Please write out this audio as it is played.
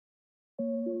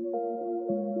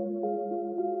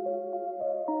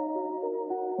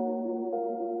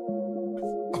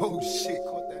shit,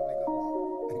 caught that nigga.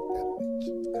 Ain't that bitch.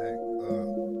 Hey,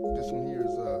 this one here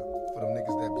is for them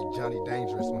niggas that be Johnny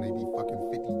Dangerous when they be fucking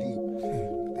 50 deep.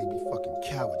 They be fucking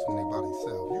cowards when they by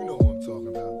themselves. You know what I'm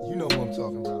talking about. You know what I'm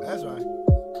talking about. That's right.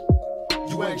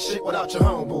 You ain't shit without your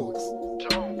homeboys.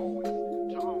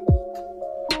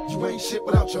 You ain't shit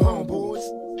without your homeboys.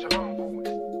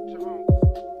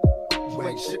 You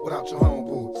ain't shit without your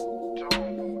homeboys.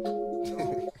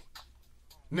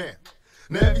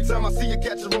 Now every time I see you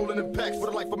catch a rolling in packs, for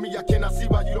the life of me, I cannot see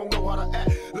why you don't know how to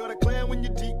act. Love the clan when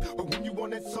you're deep, but when you on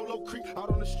that solo creep, out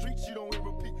on the streets, you don't even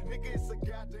repeat. Nigga, it's a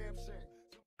goddamn shame.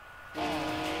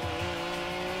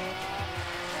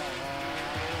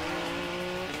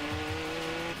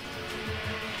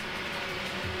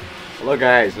 Hello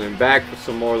guys, I'm back for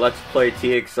some more Let's Play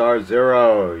TXR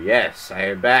 0. Yes, I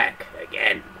am back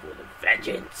again with a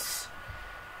vengeance.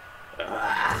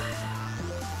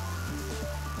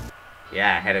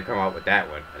 Yeah, I had to come up with that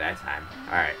one at that time.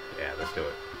 Alright, yeah, let's do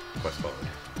it. Quest mode.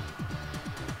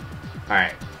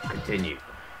 Alright, continue.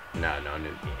 No new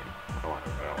game. I don't want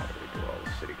to redo all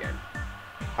this shit again.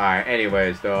 Alright,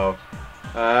 anyways though.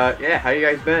 Yeah, how you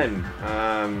guys been?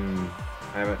 I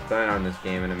haven't been on this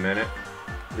game in a minute.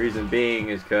 Reason being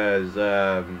is because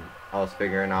I was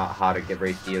figuring out how to get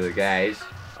race the other guys.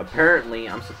 Apparently,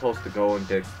 I'm supposed to go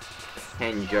into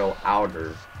Kenjo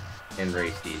Outer and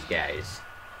race these guys.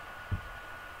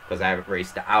 Because I haven't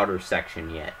raced the outer section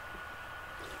yet.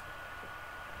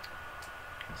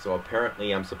 So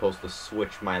apparently I'm supposed to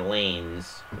switch my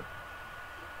lanes.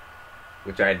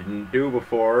 Which I didn't do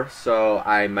before, so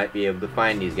I might be able to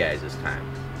find these guys this time.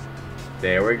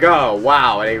 There we go!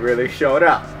 Wow, they really showed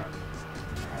up!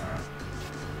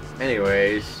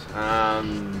 Anyways,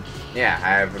 yeah, I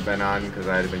haven't been on because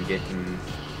I've been getting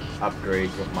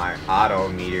upgrades with my auto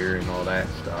meter and all that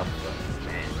stuff. But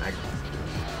man, I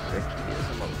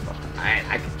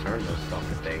can turn this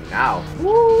fucking thing now.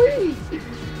 Woo-wee!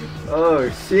 Oh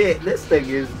shit, this thing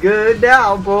is good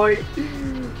now, boy.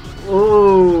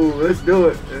 Ooh, let's do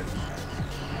it.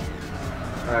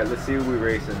 All right, let's see who we're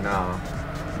racing now.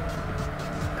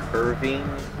 Curving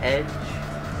Edge.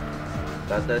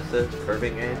 Does that say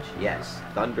Curving Edge? Yes.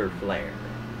 Thunder Flare.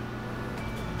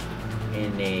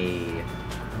 In a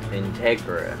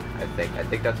Integra, I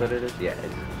think that's what it is. Yeah,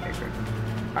 it's Integra.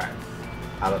 Alright.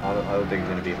 I don't think it's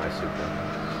gonna be my super.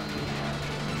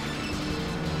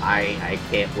 I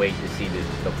can't wait to see the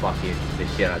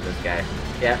shit out of this guy.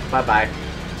 Yeah, bye bye.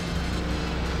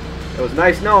 It was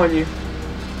nice knowing you.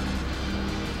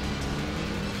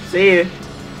 See ya.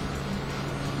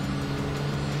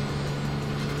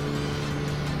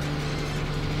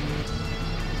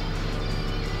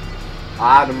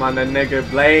 I'm on the nigga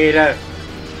blade.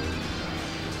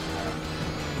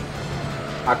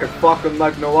 I can fuck him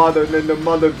like no other, and then the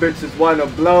mother bitches wanna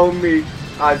blow me.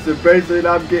 I said basically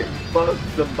I'm getting fucked,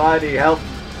 somebody help.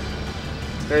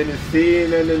 And the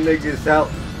scene and the niggas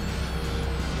help.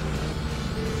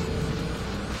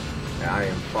 I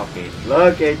am fucking,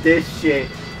 look at this shit.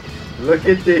 Look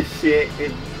at this shit.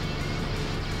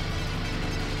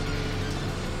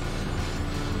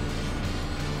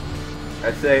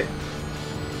 That's it.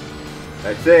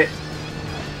 That's it.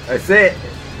 That's it.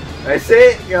 That's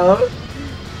it, yo.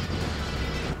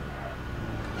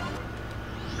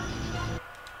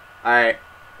 Alright,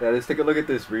 now let's take a look at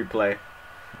this replay.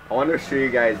 I want to show you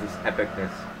guys this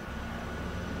epicness.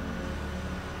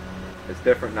 It's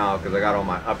different now because I got all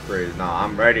my upgrades now.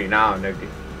 I'm ready now, nigga.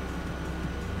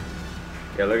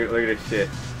 Yeah, look at this shit.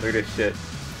 Look at this shit.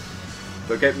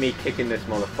 Look at me kicking this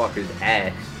motherfucker's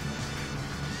ass.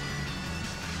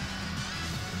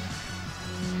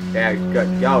 Yeah,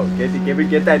 good. Yo, get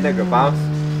that nigga, bounce.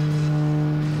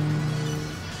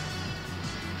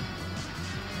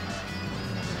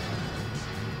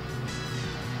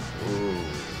 Ooh.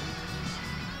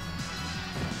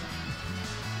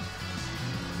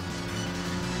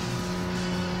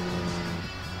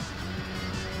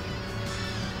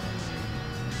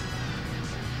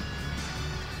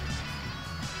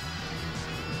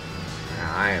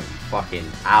 I am fucking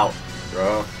out,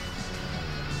 bro.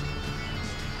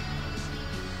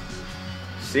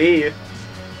 See you.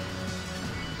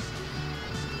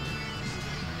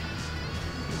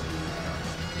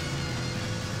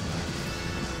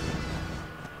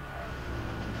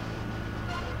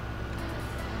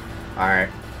 Alright.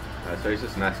 So he's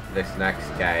this next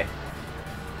guy.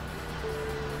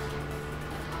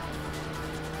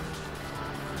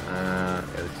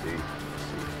 Let's see.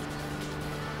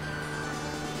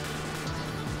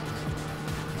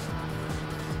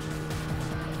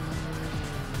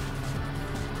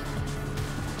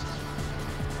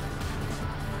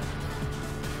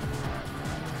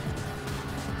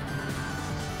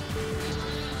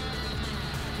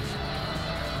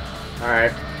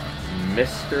 Alright.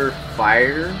 Mr.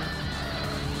 Fire.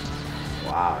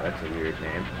 Wow, that's a weird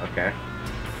name. Okay.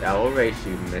 That will race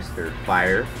you, Mr.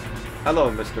 Fire.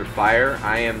 Hello, Mr. Fire.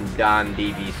 I am Don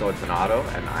DB Sortanato,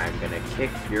 and I'm gonna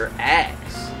kick your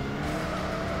ass.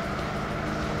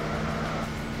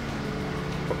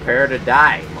 Prepare to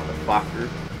die, motherfucker.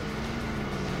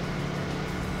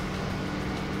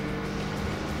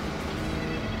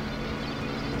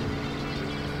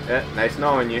 Yeah, nice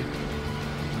knowing you.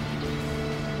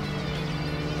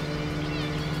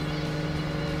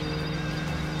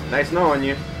 Nice knowing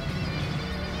you.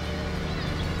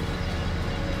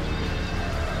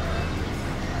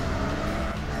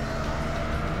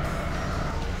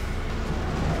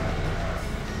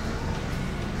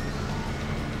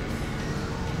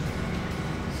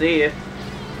 See ya.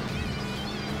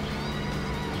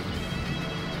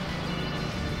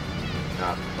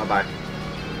 Bye-bye.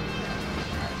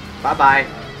 Bye-bye.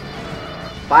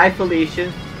 Bye,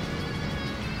 Felicia.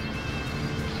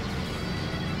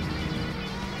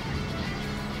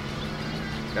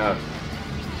 Go.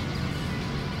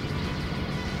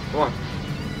 Come on.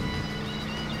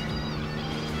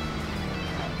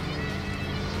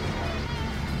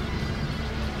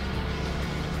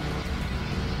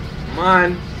 Come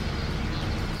on.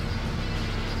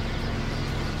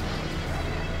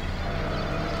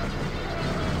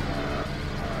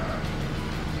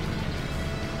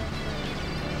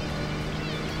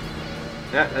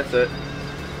 Yeah, that's it.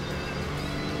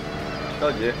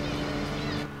 Told you.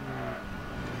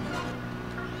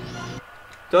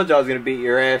 Told you I was gonna beat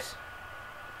your ass.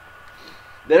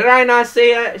 Did I not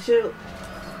say that shit?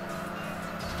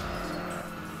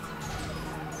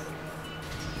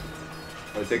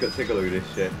 Oh, take a look at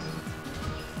this shit.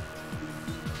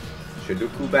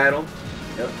 Sudoku battle?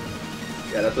 Yep.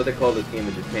 Yeah, that's what they call this game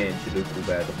in Japan. Sudoku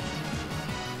battle.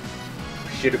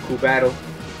 Sudoku battle.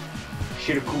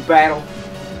 Sudoku battle.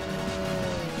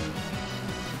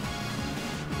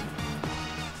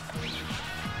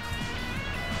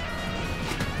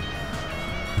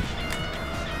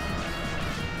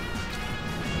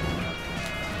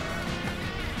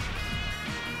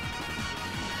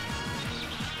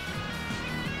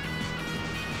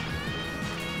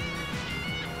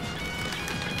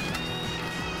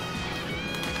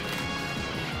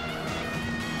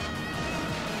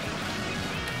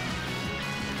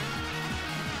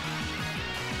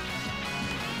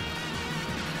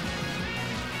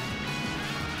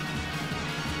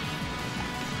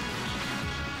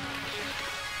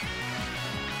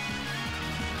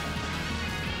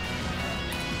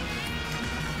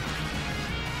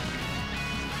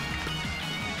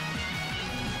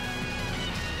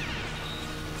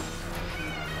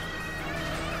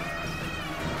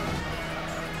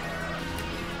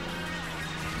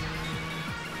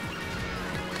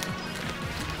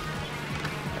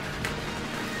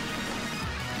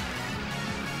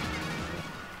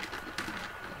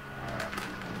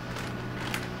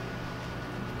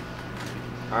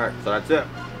 Alright, so that's it.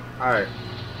 Alright.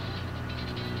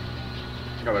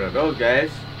 Got rid of those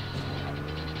guys.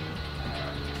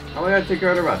 Now we gotta take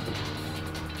care of the rest of them.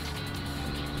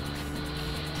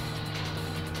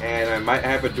 And I might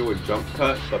have to do a jump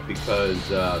cut, but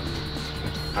because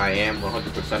I am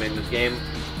 100% in this game,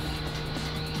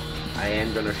 I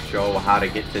am going to show how to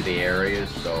get to the areas,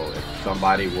 so if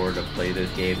somebody were to play this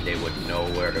game, they would know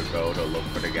where to go to look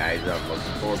for the guys I'm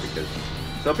looking for, because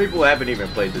some people haven't even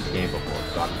played this game before,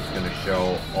 so I'm just going to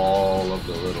show all of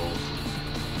the little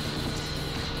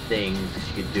things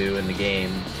you can do in the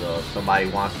game. So if somebody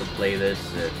wants to play this,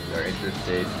 if they're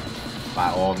interested,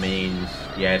 by all means,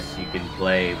 yes, you can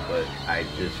play, but I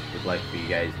just would like for you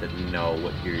guys to know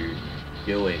what you're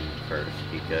doing first,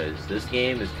 because this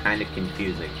game is kind of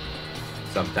confusing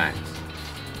sometimes.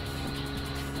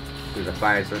 Because to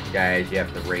find certain guys, you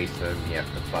have to race them, you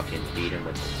have to fucking beat them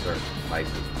with a certain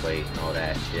license plate and all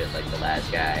that shit. Like the last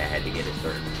guy, I had to get a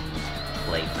certain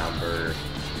plate number.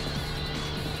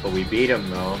 But we beat him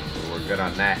though, so we're good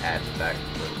on that aspect.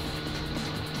 But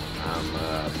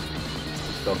I'm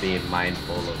still being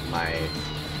mindful of my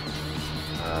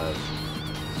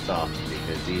stuff,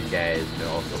 because these guys can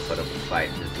also put up a fight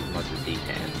just as much as he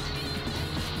can.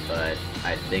 But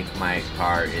I think my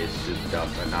car is souped up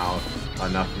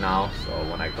enough now, so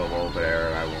when I go over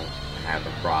there, I won't have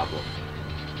a problem.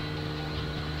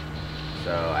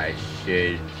 So I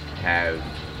should have,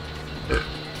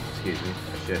 excuse me,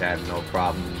 I should have no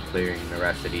problem clearing the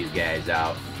rest of these guys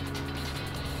out.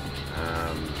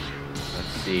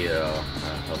 Let's see though.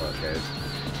 Hold on, guys.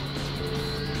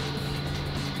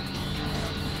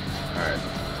 Alright,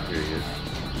 here he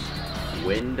is.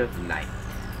 Wind of Night.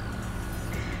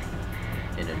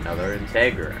 And another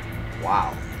Integra.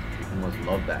 Wow, people must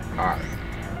love that car.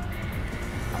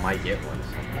 I might get one at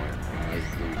some point. Nice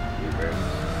blue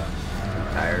rims, blue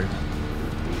tires,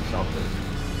 blue something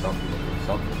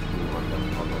blue on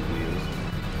the wheels.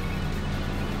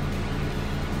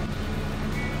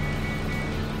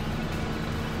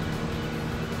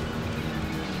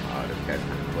 Oh, this guy's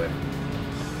kind of quick.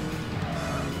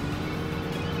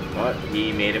 But he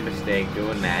made a mistake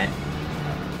doing that.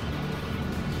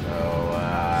 So,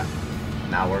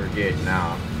 now we're good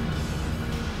now.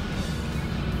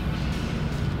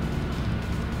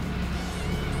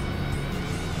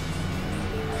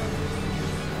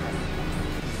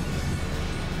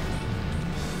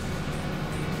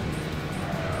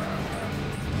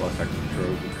 Plus I can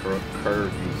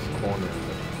curve these corners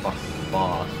with fucking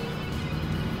boss.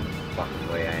 Fucking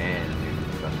way I am, dude.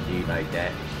 Fuck you like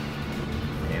that.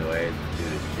 Anyways, let's do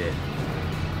this shit.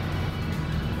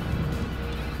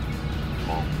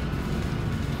 Come on.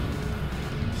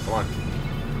 Come on.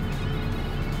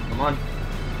 Come on.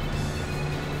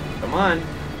 Come on.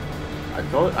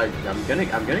 I'm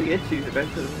gonna get you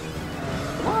eventually.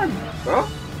 Come on, bro.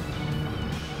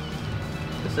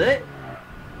 That's it?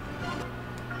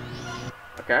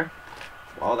 Okay.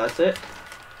 Well, that's it.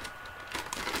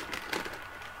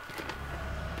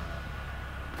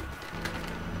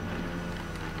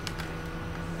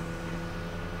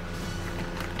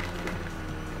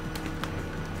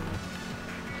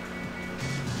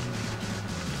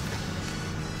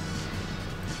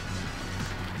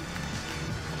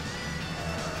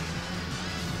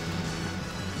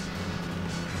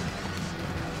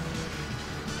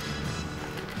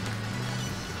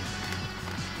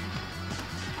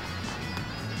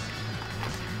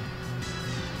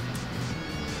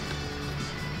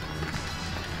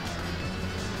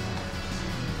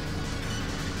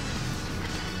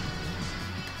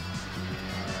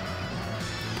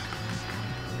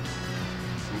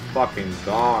 Fucking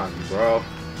gone, bro.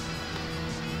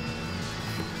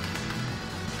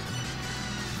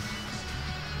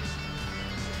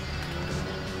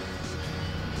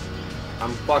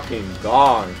 I'm fucking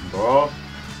gone, bro.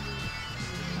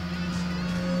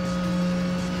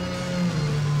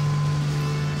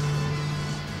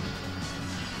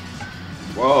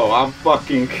 Whoa, I'm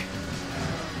fucking...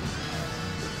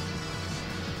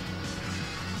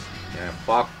 Yeah,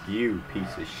 fuck you,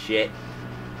 piece of shit.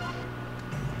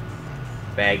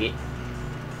 Faggot.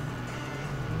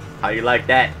 How you like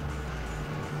that?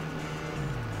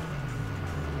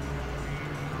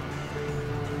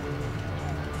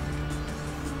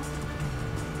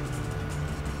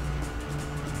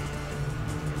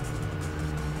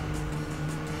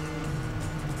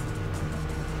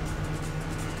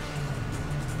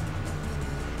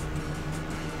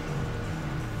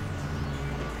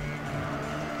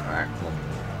 Alright, cool.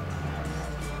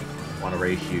 Want to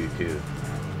race you too.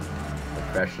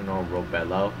 Professional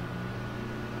Robello.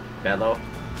 Bello?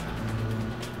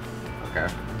 Okay.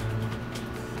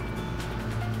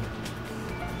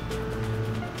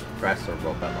 Press or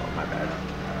Robello, my bad.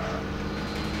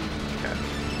 Okay.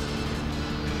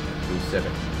 Blue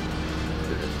Civic. Let's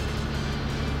do this.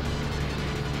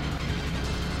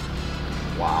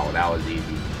 Wow, that was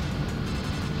easy.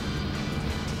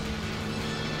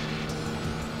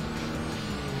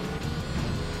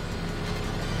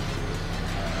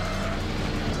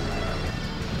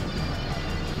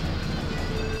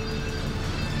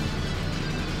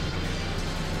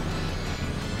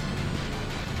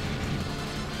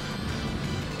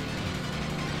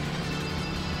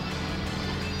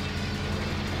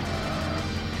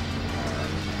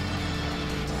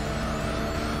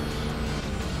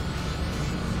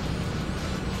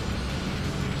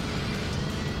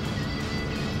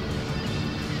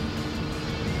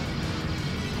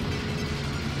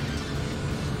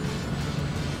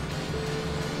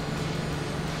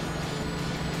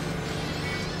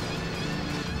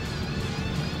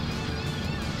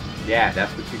 Yeah,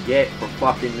 that's what you get for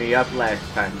fucking me up last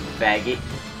time, you faggot.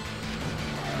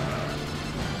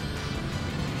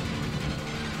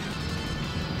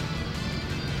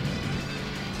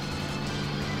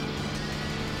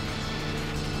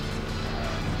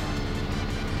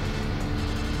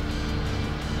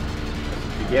 That's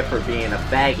what you get for being a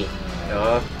faggot,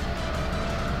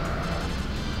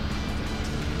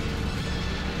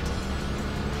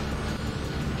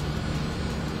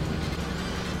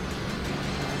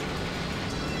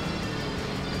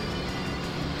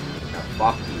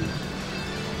 Fuck you.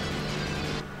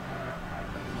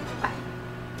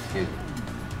 Excuse me.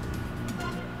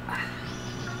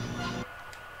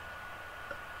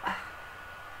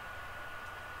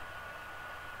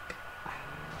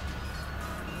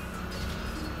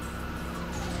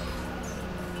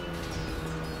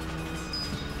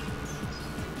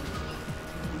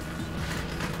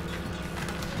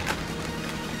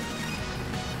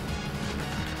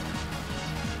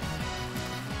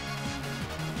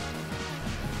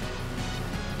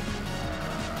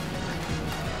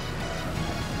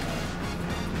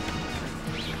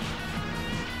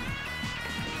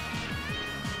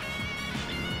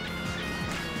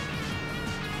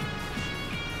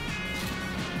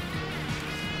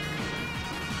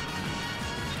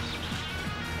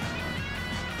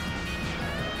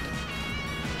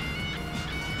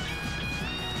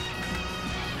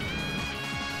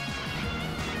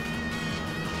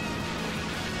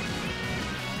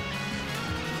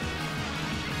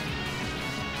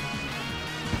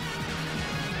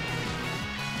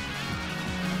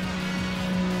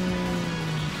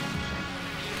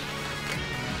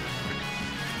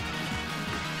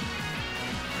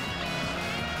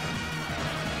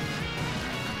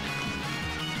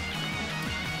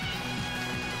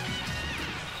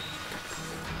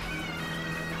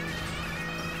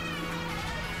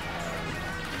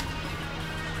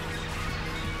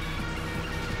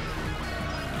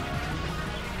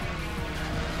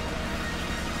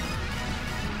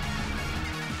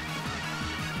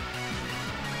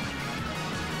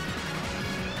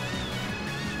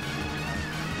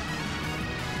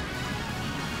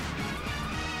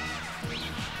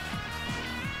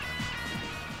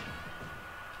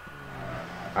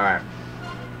 Alright.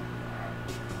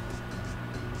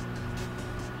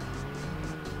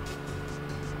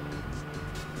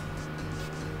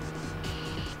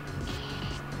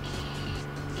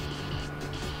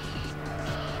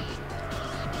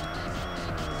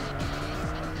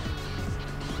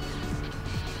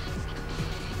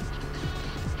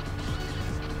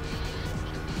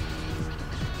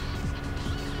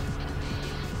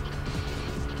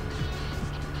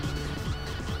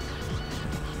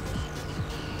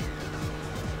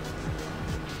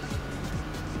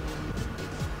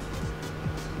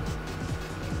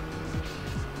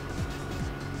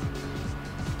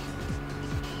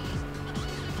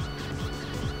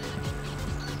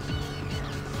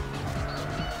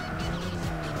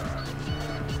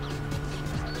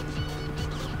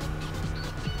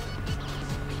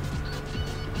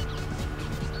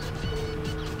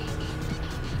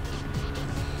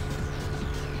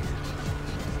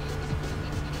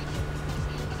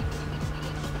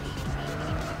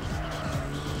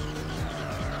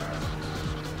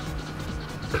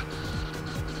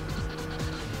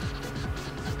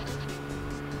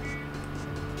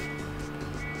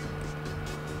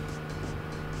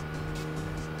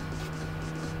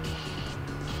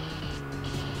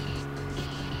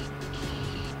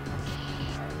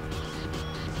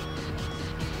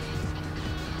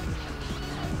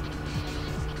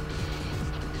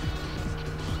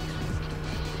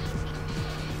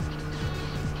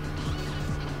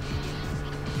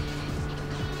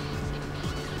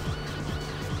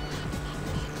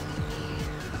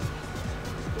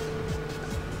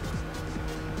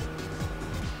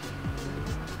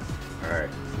 Alright,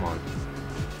 come on.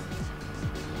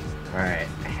 Alright.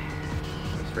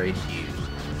 Let's race you.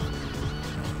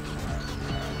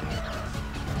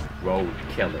 Road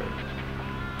killer.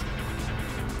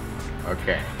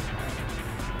 Okay.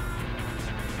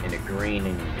 In a green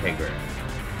and Integra.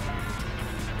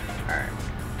 Alright.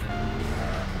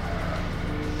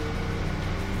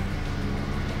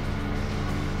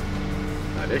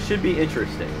 Now this should be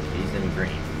interesting. He's in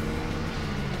green.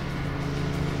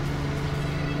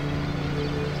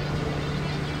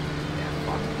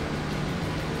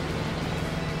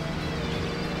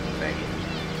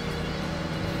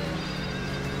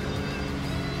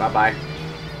 Bye-bye.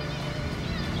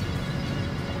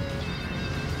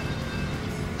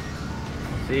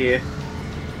 See ya.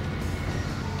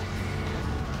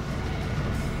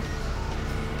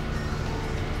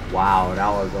 Wow, that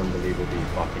was unbelievably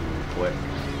fucking quick.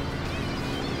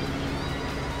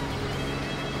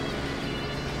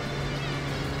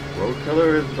 Road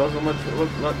killer doesn't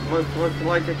look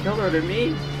like a killer to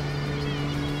me.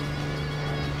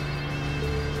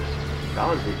 That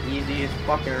was the easiest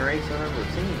fucking race I've ever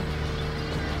seen.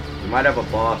 We might have a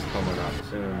boss coming up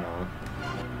soon, though.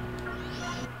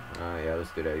 Yeah,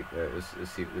 let's do that.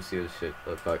 Let's see what this shit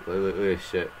looks like. Look at this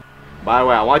shit. By the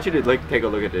way, I want you to take a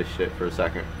look at this shit for a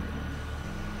second,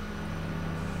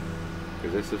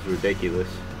 because this is ridiculous.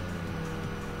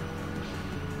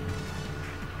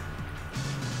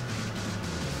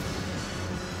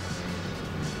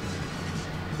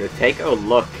 So take a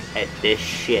look at this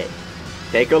shit.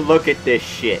 Take a look at this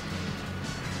shit.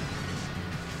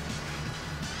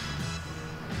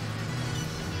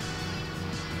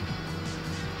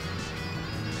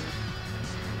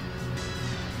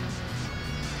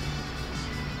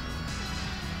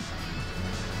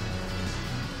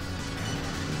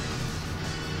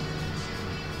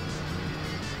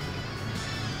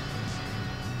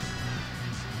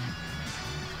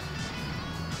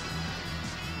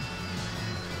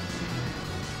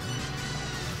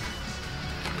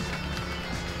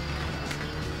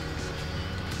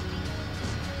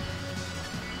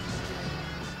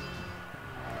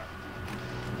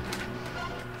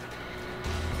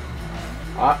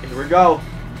 Here we go.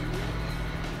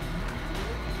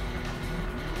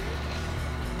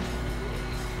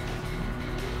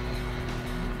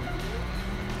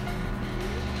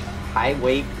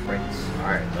 Highway Prince.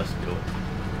 Alright, let's do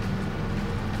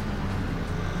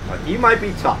it. He might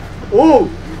be tough. Oh!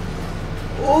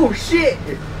 Oh, shit!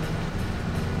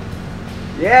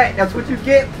 Yeah, that's what you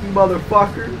get, you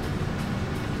motherfucker.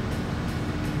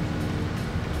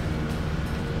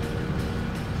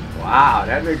 Wow,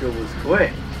 that nigga was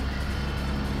quick.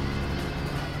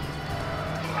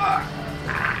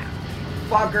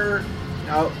 Fucker.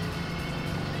 No.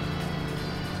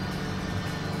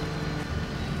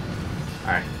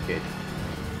 Alright, good.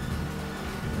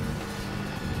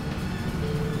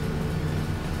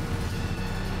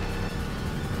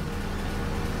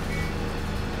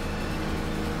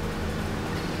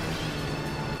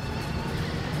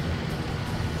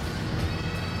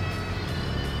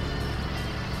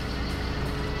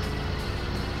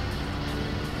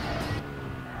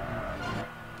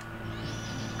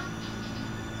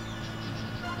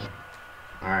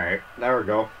 Alright, there we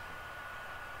go.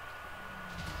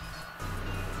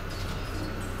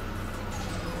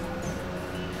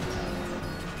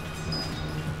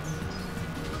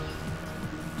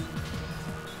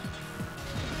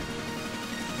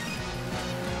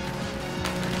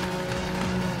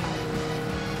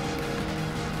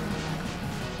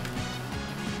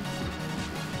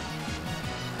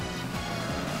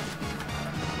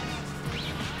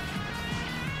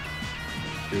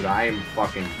 Dude, I am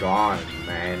fucking gone,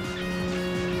 man.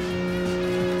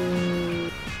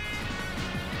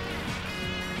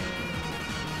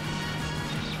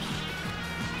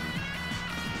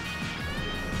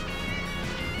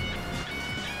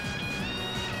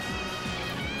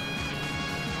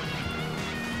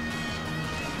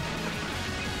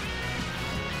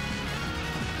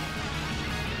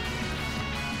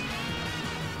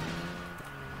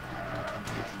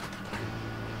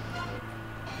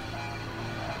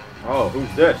 Oh,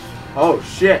 who's this? Oh,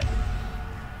 shit.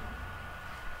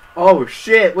 Oh,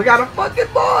 shit. We got a fucking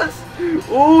boss.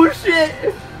 Oh,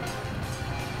 shit.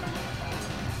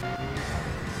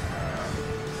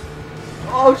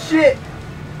 Oh, shit.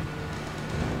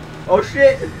 Oh,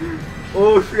 shit.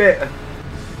 Oh, shit.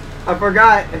 I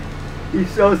forgot. He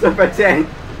shows up at 10.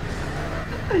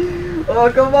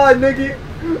 Oh, come on, nigga.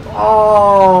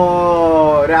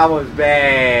 Oh, that was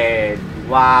bad.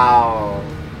 Wow.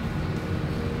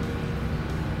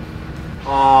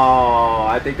 Oh,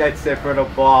 I think that's it for the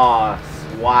boss.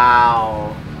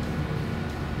 Wow.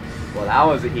 Well, that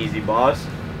was an easy boss.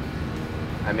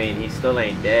 I mean, he still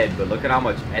ain't dead, but look at how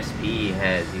much SP he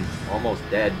has. He's almost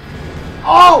dead.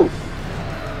 Oh!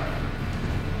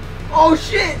 Oh,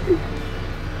 shit!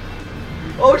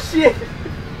 Oh, shit!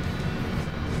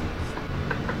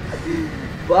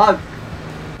 Fuck.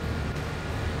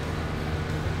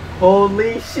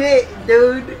 Holy shit,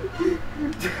 dude!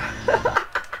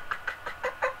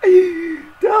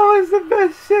 That was the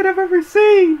best shit I've ever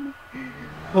seen!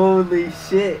 Holy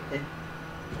shit.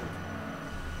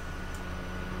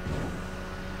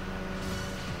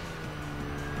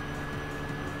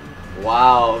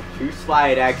 Wow, True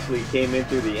Slide actually came in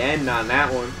through the end on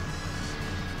that one.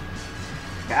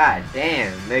 God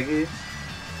damn, nigga.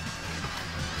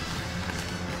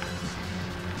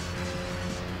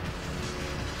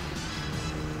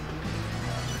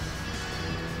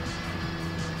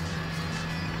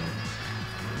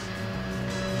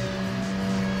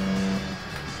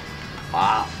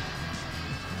 Wow.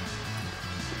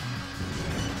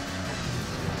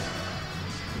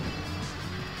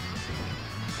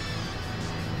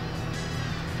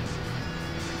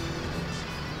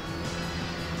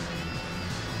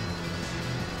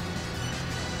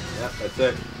 Yep, that's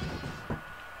it.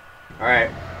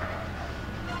 Alright.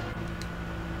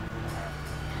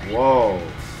 Whoa.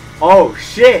 Oh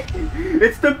shit!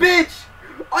 It's the bitch!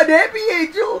 Unhappy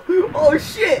Angel! Oh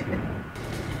shit!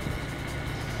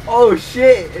 Oh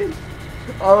shit!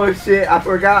 Oh shit, I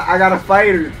forgot I gotta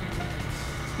fight her.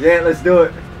 Yeah, let's do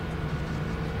it.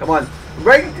 Come on.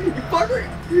 Right? You fucker!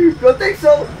 You don't think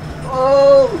so?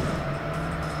 Oh!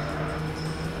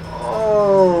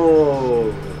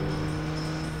 Oh!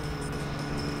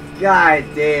 God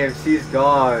damn, she's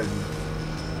gone.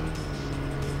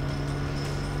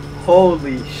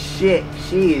 Holy shit,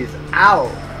 she is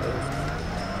out.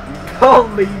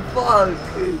 Holy fuck.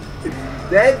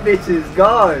 That bitch is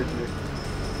gone.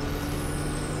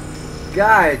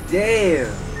 God damn.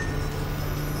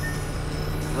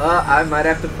 I might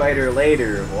have to fight her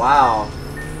later. Wow.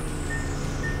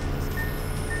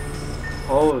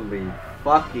 Holy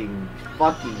fucking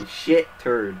shit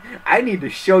turd. I need to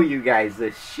show you guys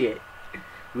this shit.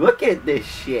 Look at this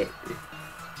shit.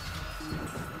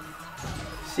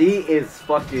 She is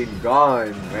fucking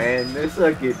gone, man. This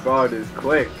fucking gone is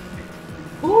quick.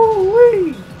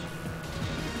 Woo-wee.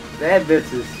 That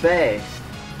bitch is fast.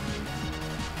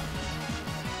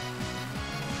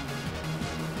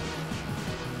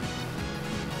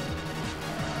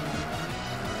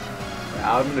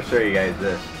 I'm gonna show you guys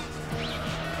this.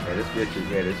 Yeah,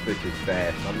 this bitch is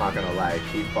fast. I'm not gonna lie,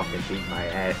 she fucking beat my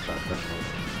ass on this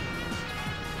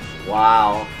one.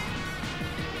 Wow.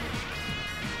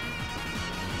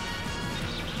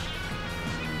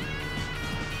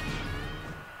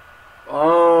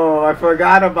 Oh, I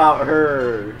forgot about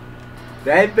her.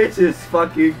 That bitch is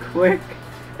fucking quick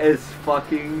as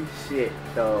fucking shit,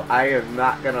 though. I am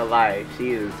not gonna lie,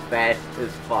 she is fast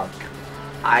as fuck.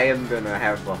 I am gonna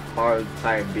have a hard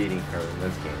time beating her in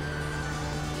this game.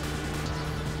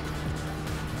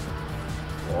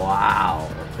 Wow,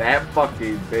 that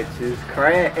fucking bitch is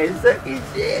crazy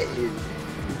shit.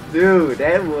 Dude,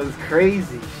 that was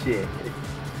crazy shit.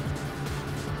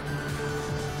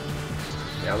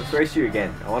 Yeah, let's race you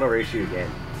again. I want to race you again.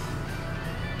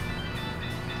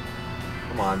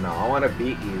 Come on now, I want to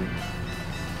beat you.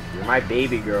 You're my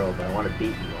baby girl, but I want to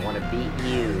beat you. I want to beat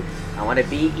you. I want to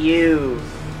beat you.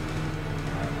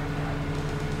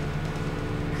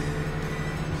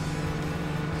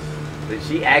 Did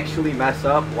she actually mess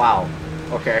up? Wow.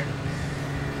 Okay.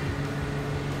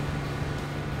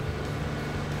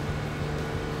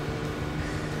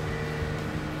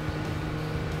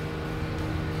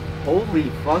 Holy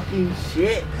fucking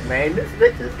shit, man. This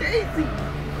bitch is crazy.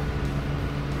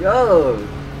 Yo.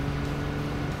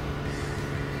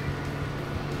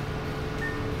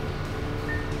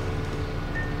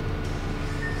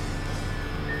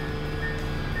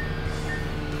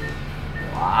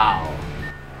 Wow.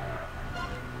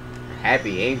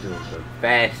 Happy Angel's a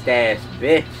fast ass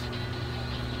bitch.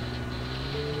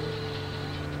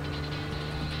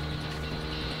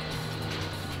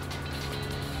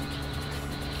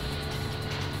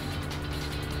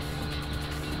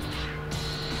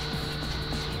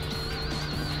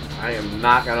 I am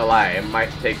not gonna lie, it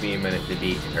might take me a minute to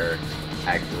beat her,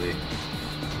 actually.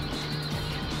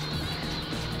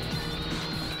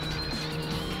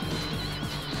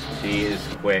 She is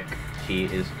quick. She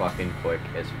is fucking quick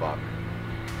as fuck.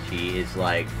 She is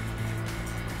like...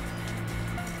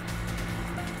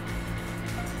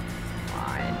 Come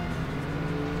on.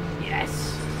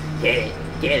 Yes! Get it!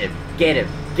 Get him! Get him!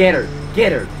 Get her!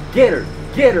 Get her! Get her!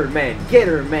 Get her, man! Get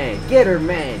her, man! Get her,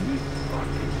 man! You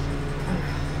fucking...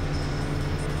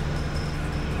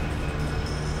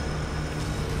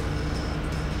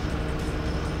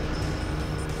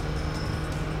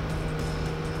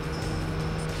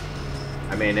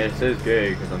 I mean, this is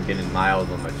good because I'm getting miles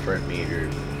on my trip meter.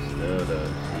 Still, though,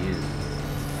 she's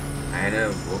kind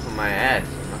of whooping my ass.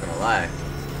 I'm not gonna lie.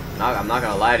 I'm not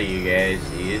gonna lie to you guys.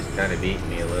 She is kind of beating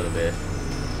me a little bit.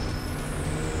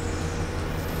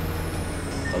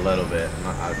 A little bit. It's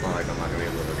not like I'm not gonna be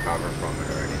able to recover from it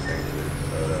or anything.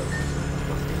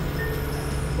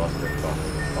 But fucking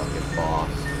fucking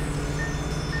boss.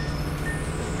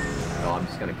 No, I'm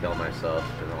just gonna kill myself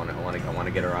because I want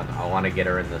to get her on. I want to get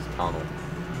her in this tunnel.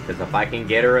 Because if I can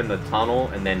get her in the tunnel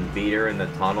and then beat her in the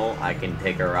tunnel, I can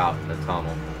take her out in the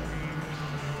tunnel.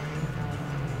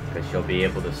 Because she'll be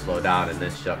able to slow down in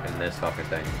this fucking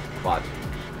thing. Watch.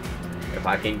 If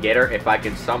I can get her, if I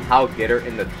can somehow get her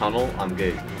in the tunnel, I'm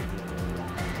good.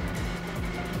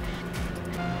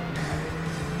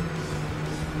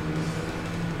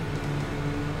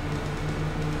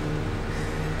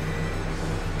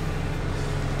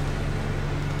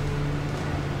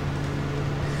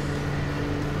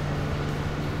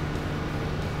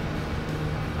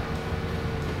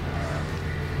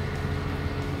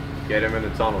 Get him in the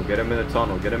tunnel, get him in the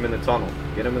tunnel, get him in the tunnel,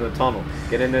 get him in the tunnel,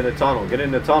 get into the tunnel, get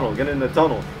in the tunnel, get in the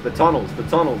tunnel, the tunnel,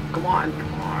 come on,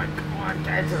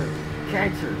 catch her,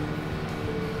 catch her.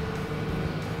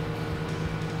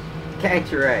 Catch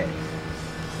her ass.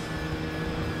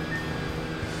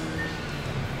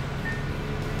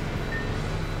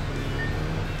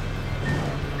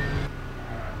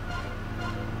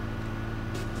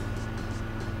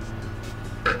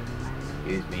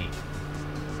 Excuse me.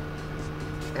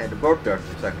 I had to burp there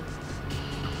for a second.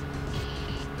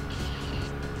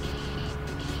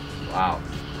 Wow.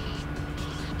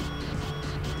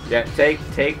 Yeah, take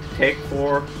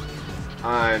 4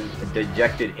 on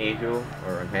Dejected Angel,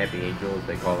 or Unhappy Angel as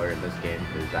they call her in this game,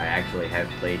 because I actually have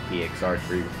played TXR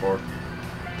 3 before.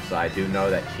 So I do know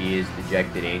that she is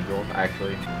Dejected Angel,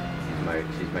 actually.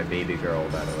 She's my baby girl,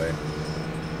 by the way.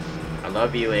 I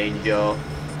love you, Angel.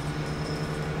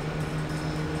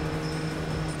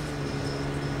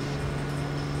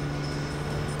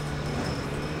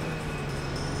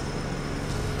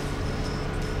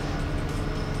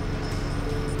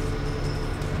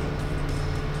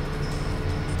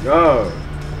 Go!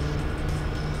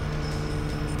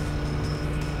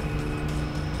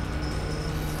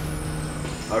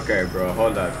 Okay, bro,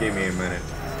 hold up, give me a minute.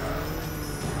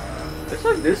 This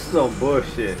is some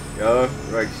bullshit, yo.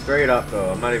 Like, straight up,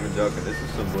 though. I'm not even joking. This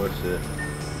is some bullshit.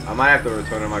 I might have to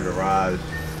return to my garage.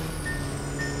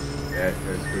 Yeah,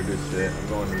 screw this shit. I'm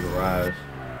going to the garage.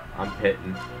 I'm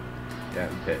pitting. Yeah,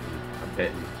 I'm pitting. I'm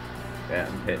pitting. Yeah,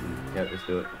 I'm pitting. Yep, let's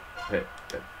do it. Pit.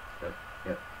 Yep. Yep.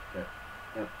 Yep. Yep.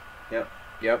 Yep. Yep.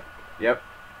 Yep. Yep.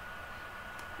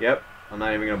 Yep. I'm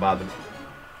not even gonna bother.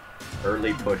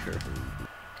 Early pusher.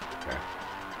 Okay.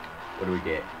 What do we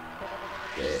get?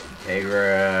 Get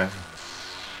Integra.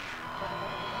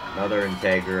 Another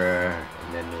Integra.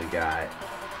 And then we got...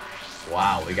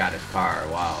 Wow, we got his car.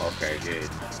 Wow, okay, good.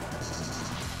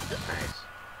 Nice.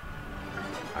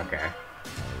 Okay.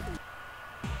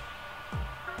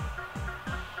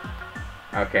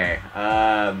 Okay,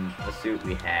 let's see what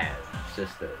we have.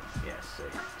 System. Yes,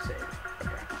 save.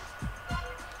 Okay.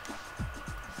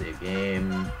 Save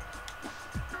game.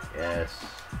 Yes.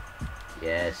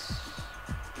 Yes.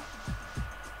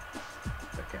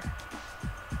 Okay.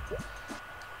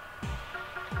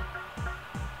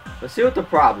 Let's see what the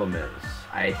problem is.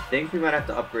 I think we might have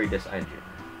to upgrade this engine.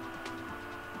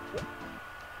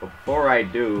 But before I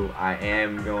do, I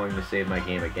am going to save my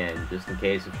game again, just in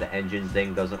case if the engine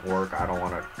thing doesn't work. I don't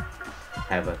want to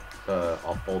have a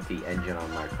faulty engine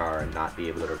on my car and not be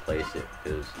able to replace it,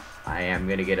 because I am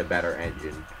going to get a better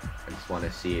engine. I just want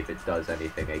to see if it does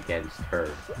anything against her,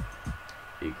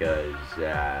 because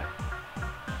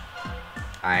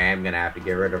I am going to have to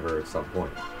get rid of her at some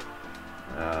point.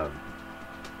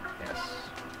 Yes.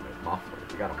 Muffler.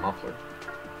 We got a muffler.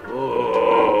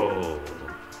 Oh.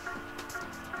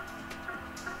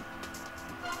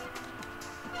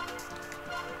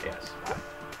 Yes.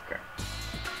 Okay.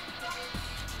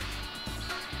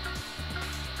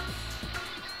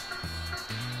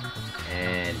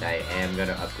 And I am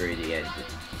gonna upgrade the engine.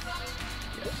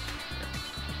 Yes.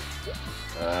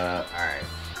 Alright.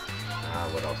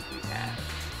 What else do we have?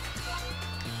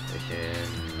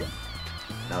 Mission.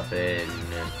 Nothing.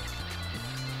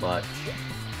 Clutch.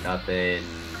 Nothing.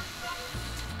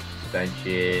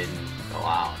 Suspension. Oh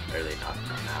wow, really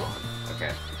nothing on that one.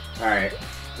 Okay. Alright.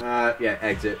 Yeah,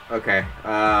 exit. Okay.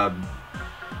 I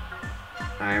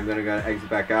am gonna go exit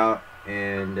back out,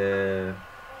 and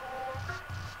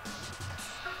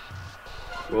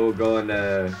we'll go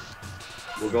into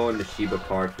Shiba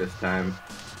Park this time.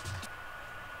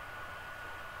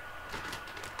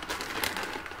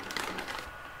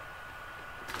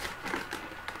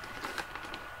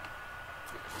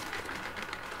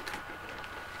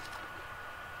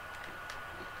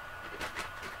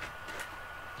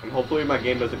 And hopefully my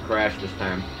game doesn't crash this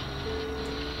time.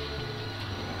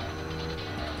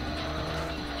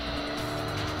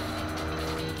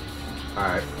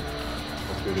 Alright.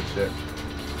 Let's do this shit.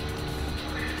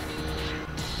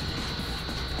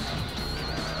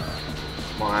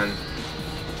 Come on.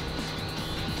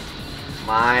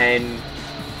 Mine.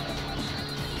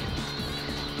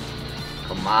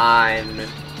 Come on.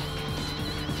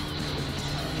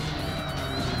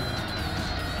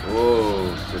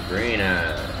 Whoa, Sabrina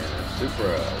and a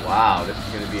Supra. Wow, this is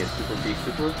gonna be a Super B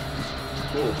Supra.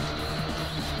 Cool.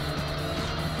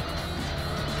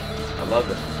 I love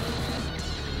it.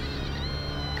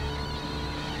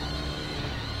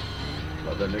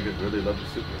 Love that niggas really love the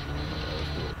Supra.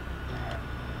 Let's do it.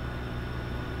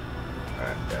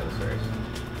 Alright, yeah, let's race.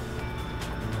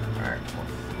 Alright, come on.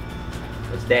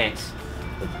 Let's dance.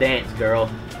 Let's dance, girl.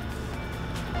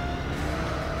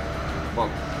 Come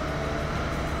on.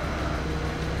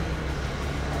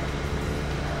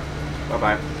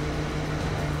 Bye-bye.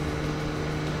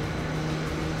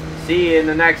 See you in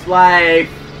the next life.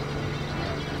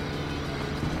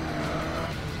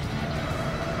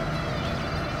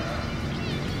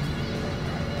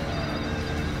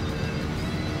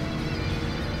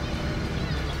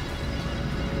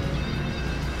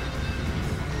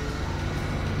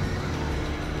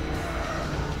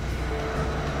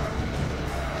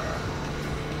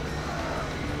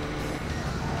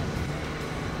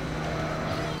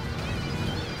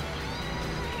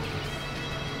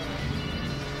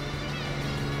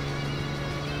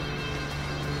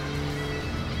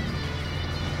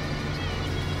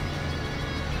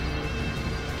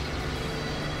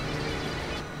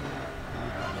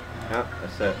 Yep,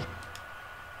 that's it.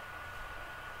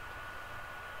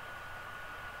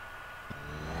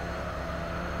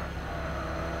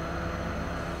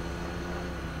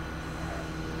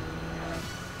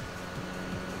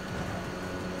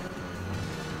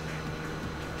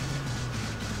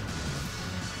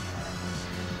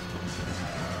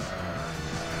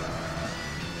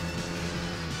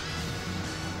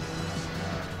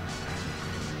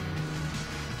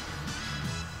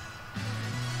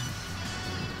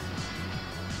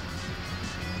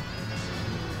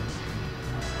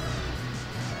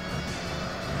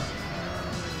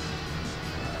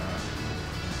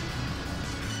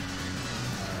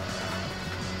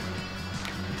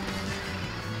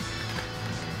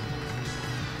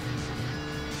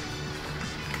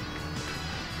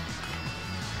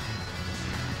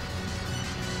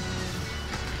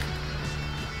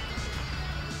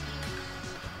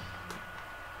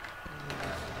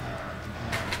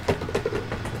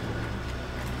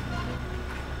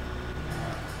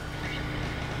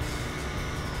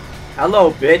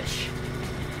 Hello, bitch.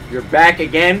 You're back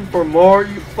again for more,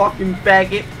 you fucking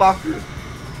faggot fucker.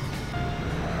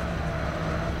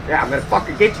 Yeah, I'm gonna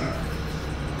fucking get you.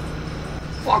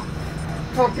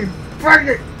 Fucking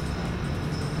faggot!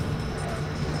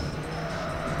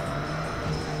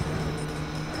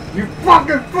 You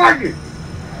fucking faggot!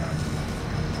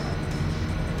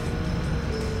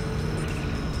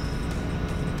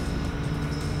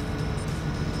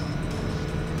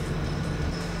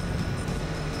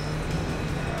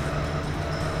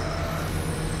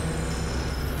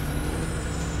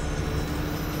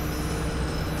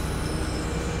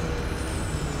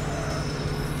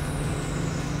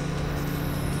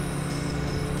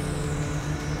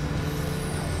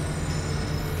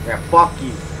 Yeah, fuck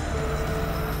you.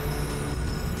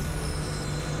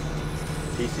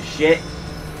 Piece of shit.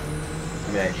 Give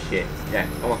me that shit. Yeah,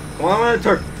 come on. Come on the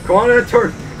turf. Come on the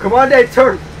turf. Come on that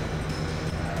turf.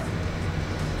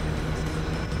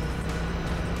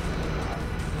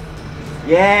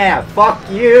 Yeah, fuck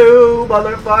you,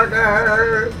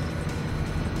 motherfucker.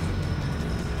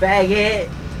 Faggot.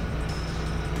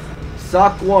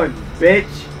 Suck one,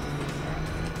 bitch.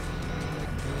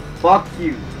 Fuck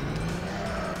you.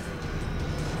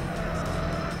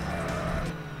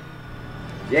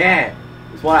 Yeah,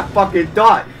 that's what I fucking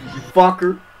thought, you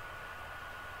fucker.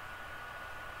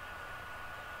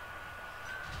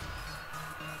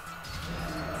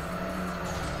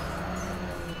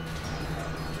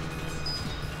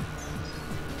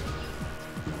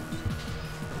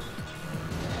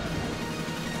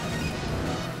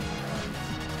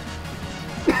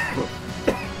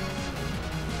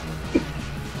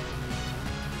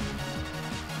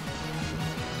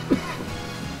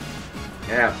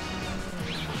 Yeah.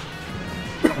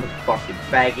 Fucking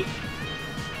faggot.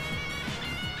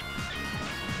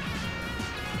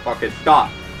 Fucking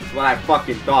thought. That's what I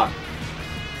fucking thought.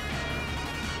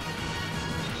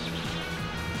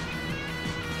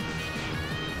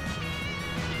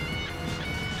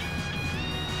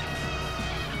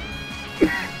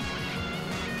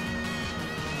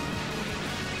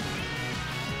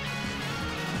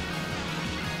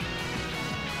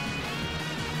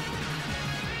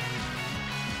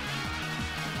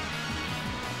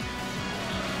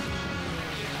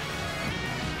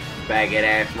 Faggot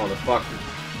ass motherfucker.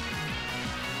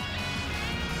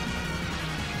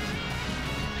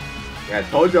 Yeah, I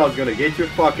told you I was gonna get your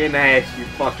fucking ass, you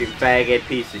fucking faggot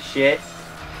piece of shit.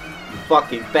 You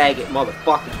fucking faggot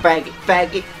motherfucker, faggot,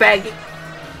 faggot, faggot.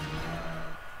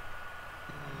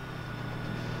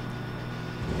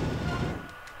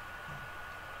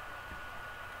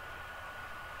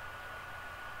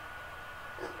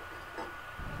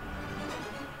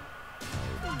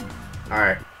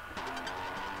 Alright.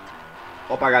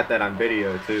 Hope I got that on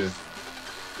video too.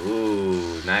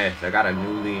 Ooh, nice. I got a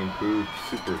newly improved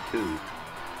Super 2.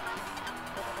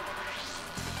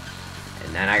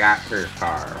 And then I got her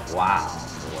car. Wow.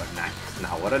 What nice.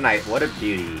 Now what a night, what a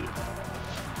beauty.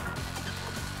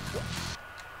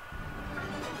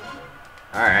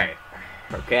 Alright.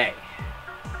 Okay.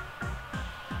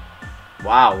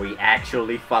 Wow, we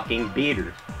actually fucking beat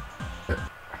her.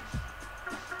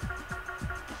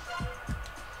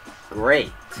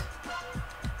 Great.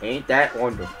 Ain't that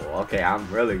wonderful? Okay,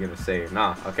 I'm really gonna say it.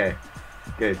 Nah, okay.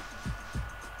 Good.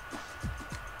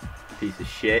 Piece of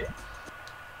shit.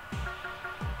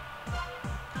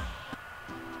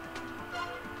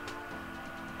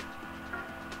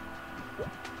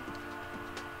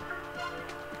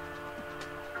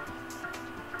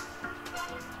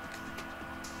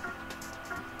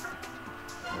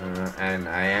 And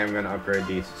I am gonna upgrade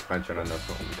the suspension on this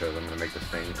one because I'm gonna make this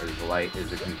thing as light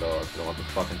as it can go. I don't want this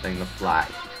fucking thing to fly.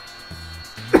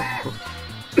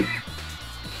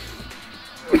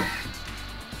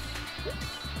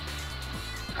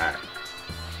 Alright.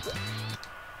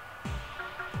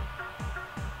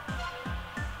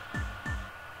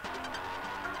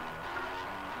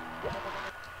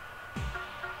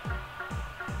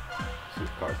 See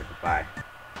what cars I can buy.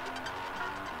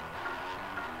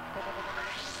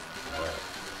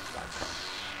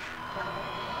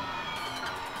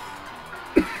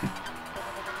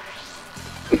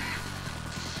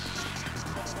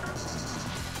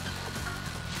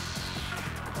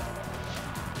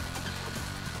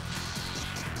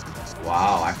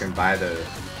 Wow, I can buy the...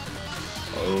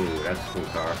 Oh, that's a cool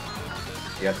car.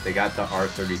 Yep, they got the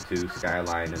R32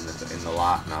 Skyline in the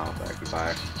lot now, so I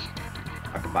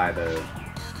can buy the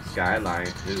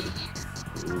Skyline too.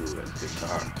 Ooh, that's a good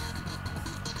car.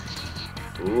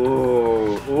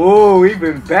 Ooh, ooh,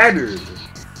 even better.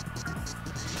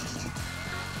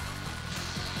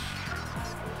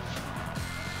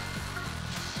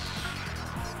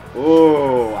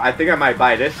 Ooh, I think I might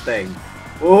buy this thing.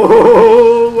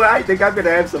 Ooh, I think I'm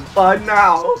gonna have some fun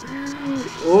now.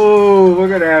 Ooh, we're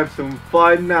gonna have some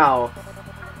fun now.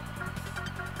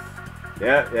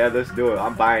 Yeah, let's do it.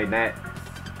 I'm buying that.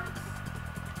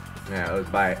 Yeah, let's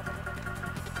buy it.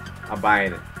 I'm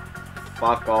buying it.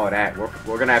 Fuck all that.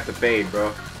 We're gonna have to fade,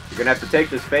 bro. You're gonna have to take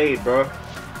this fade, bro.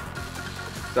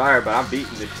 Sorry, but I'm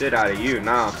beating the shit out of you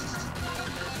now.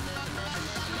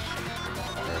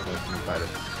 Alright, let's buy this.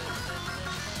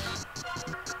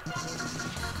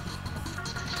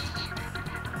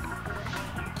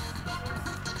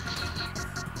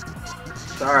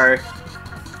 Sorry.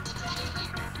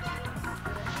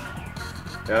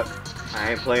 Yep.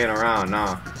 I ain't playing around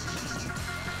now.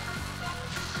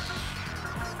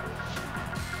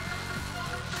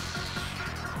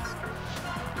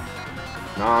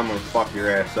 Now I'm gonna fuck your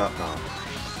ass up now.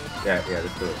 Yeah,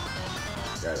 let's do it.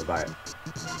 Yeah, buy it.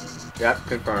 Yep,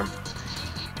 confirm.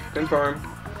 Confirm.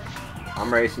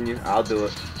 I'm racing you. I'll do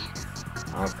it.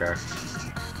 I don't care.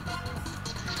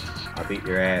 I'll beat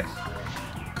your ass.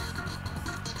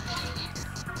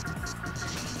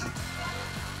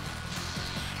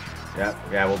 Yep,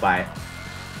 yeah, we'll buy it.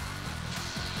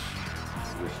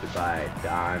 Wish to buy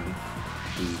Don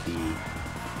PD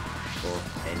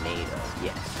Sortanato.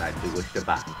 Yes, I do wish to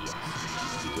buy. Yes.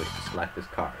 You wish to select this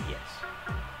card. Yes.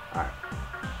 Alright.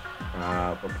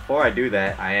 But before I do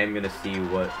that, I am going to see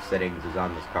what settings is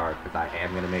on this card, because I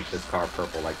am going to make this card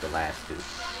purple like the last two.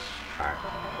 Alright.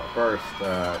 But first,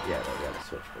 yeah, let's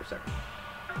switch for a second.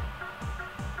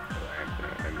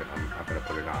 I'm going to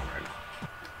put it on right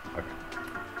now. Okay.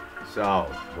 So,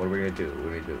 what are we going to do? What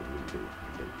are we going to do?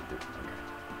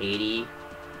 Okay. 80,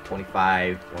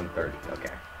 25, 130.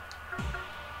 Okay.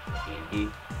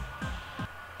 80,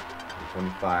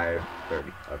 25,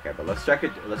 30. Okay, but let's check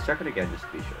it. Let's check it again just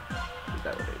to be sure. Is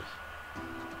that what it is?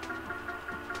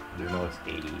 You know it's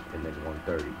 80 and then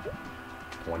 130.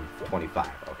 25.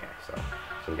 Okay, so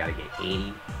we gotta get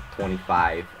 80,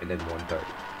 25, and then 130.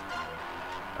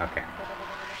 Okay.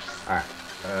 All right.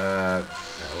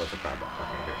 What's the problem?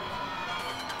 Okay, here it is.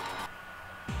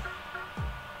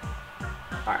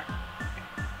 All right.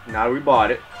 Now that we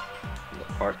bought it, the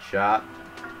part shop.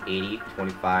 80,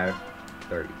 25,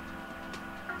 30.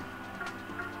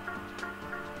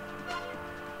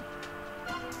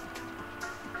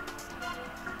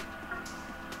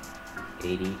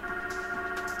 $80,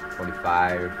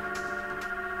 25,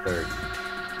 30.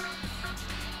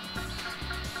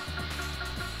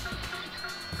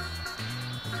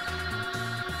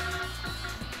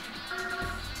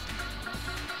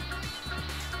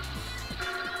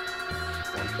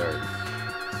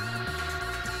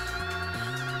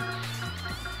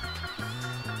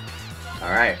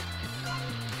 Alright.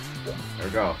 There we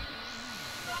go.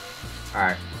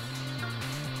 Alright.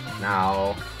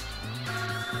 Now,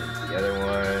 the other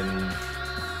one,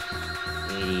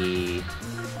 80, 5,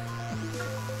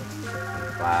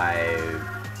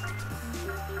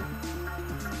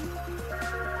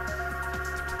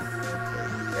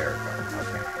 there we go.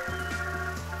 Okay.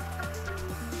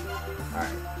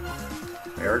 Alright.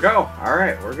 There we go.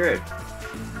 Alright, we're good.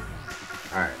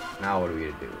 Alright, now what are we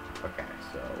gonna do? Okay,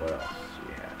 so what else do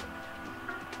we have?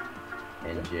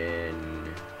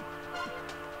 Engine,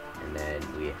 and then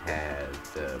we have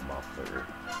the muffler.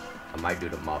 I might do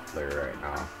the muffler right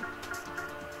now.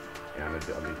 Yeah, I'm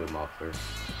gonna do muffler.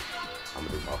 I'm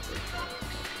gonna do muffler.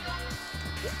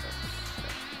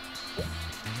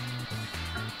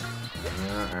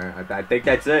 Alright, I think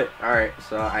that's it. Alright,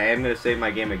 so I am gonna save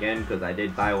my game again because I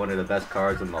did buy one of the best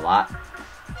cards in the lot.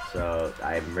 So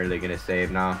I'm really gonna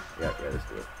save now. Yeah, let's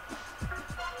do it.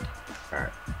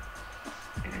 Alright.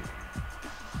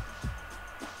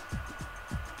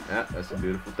 Yeah, that's a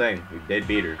beautiful thing. We did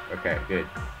beat her. Okay, good.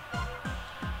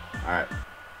 Alright.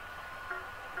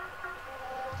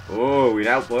 Oh, we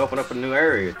open up a new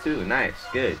area too. Nice,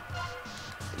 good.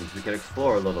 It means we can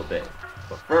explore a little bit.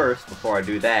 But first, before I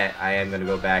do that, I am going to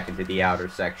go back into the outer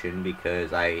section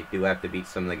because I do have to beat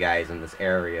some of the guys in this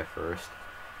area first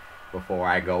before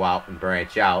I go out and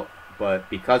branch out. But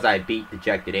because I beat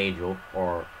Dejected Angel,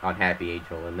 or Unhappy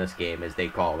Angel in this game as they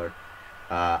call her,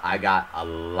 I got a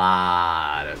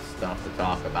lot of stuff to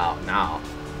talk about now.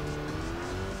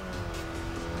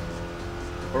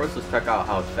 First, let's check out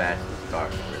how fast this car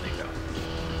can really go.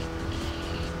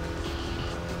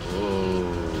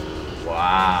 Ooh,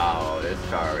 wow, this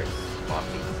car is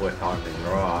fucking quick on and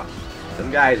raw.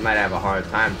 Some guys might have a hard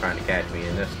time trying to catch me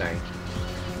in this thing.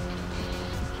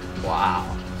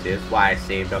 Wow. See, that's why I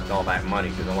saved up all that money,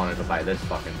 because I wanted to buy this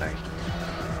fucking thing.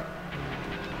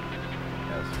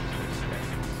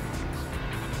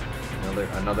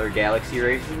 Another Galaxy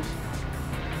Racers.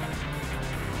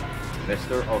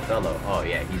 Mr. Othello. Oh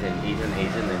yeah, he's in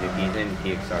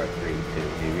TXR 3 too.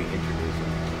 They reintroduced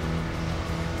him.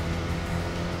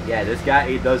 Yeah, this guy,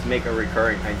 he does make a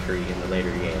recurring entry in the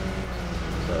later game.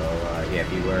 So, yeah,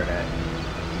 beware of that.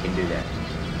 You can do that.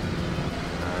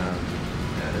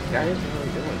 Yeah, this guy isn't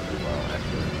really doing too well,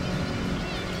 actually.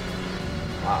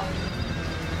 Wow.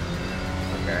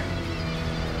 Okay.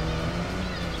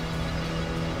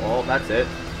 Well, that's it.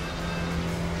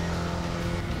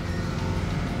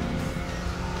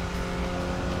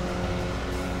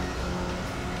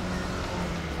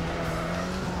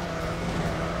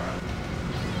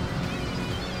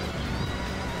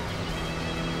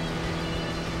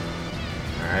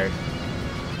 Alright.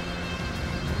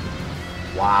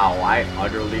 Wow, I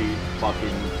utterly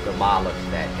fucking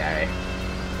demolished that guy.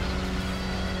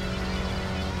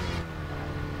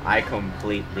 I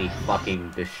completely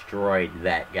fucking destroyed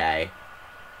that guy.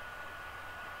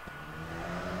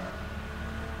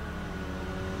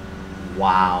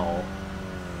 Wow.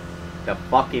 The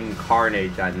fucking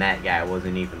carnage on that guy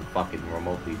wasn't even fucking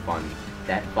remotely funny.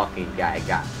 That fucking guy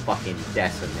got fucking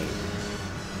decimated.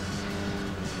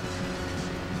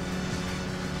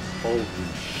 Holy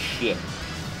shit.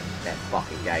 That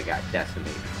fucking guy got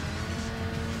decimated.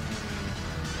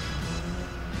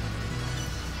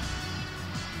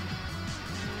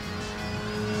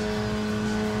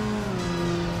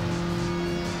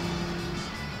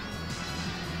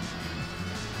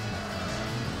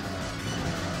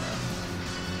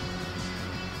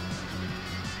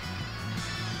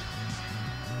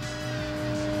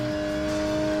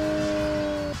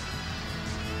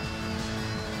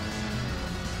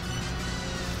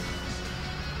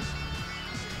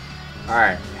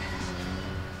 Alright.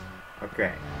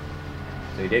 Okay.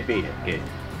 So you did beat it. Good.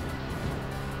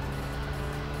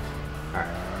 Alright.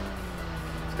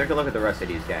 Let's take a look at the rest of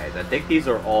these guys. I think these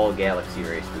are all Galaxy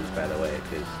racers, by the way,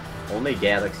 because only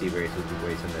Galaxy racers are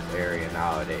racing this area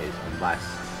nowadays, unless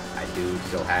I do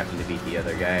still happen to beat the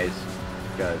other guys,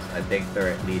 because I think there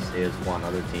at least is one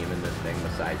other team in this thing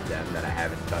besides them that I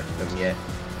haven't touched them yet,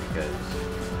 because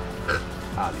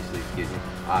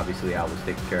obviously I was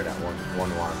taking care of that one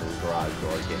little garage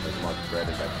door, getting as much bread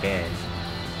as I can,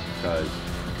 because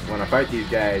when I fight these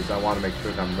guys, I want to make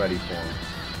sure that I'm ready for them.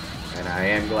 And I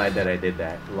am glad that I did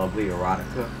that. Lovely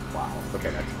erotica. Wow. Okay,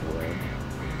 that's cool. Right?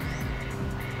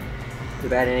 Too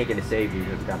bad it ain't gonna save you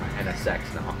because I got my NSX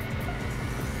now.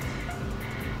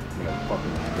 I'm gonna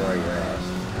fucking destroy your ass.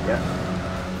 Yep.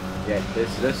 Yeah,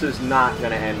 this is not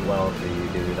gonna end well for you,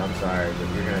 dude. I'm sorry, but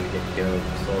you're gonna get killed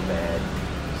so bad.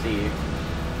 See you.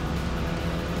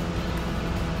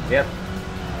 Yep.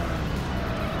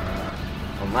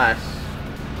 Unless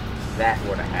that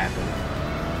were to happen.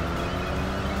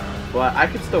 But I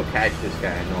could still catch this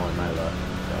guy knowing my luck,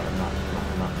 so I'm not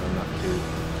too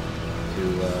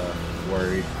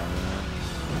worried,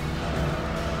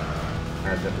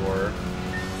 as it were.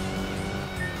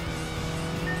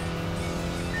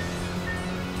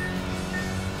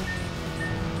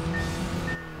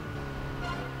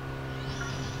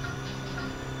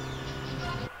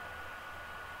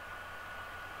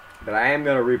 But I am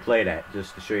gonna replay that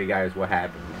just to show you guys what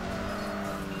happened.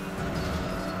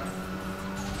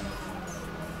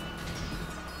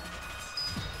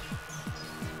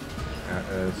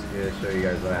 Let's show you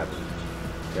guys what happened.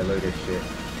 Yeah, look at this shit.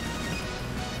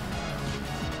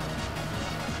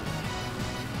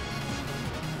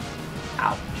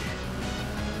 Ouch.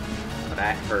 But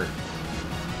that hurt.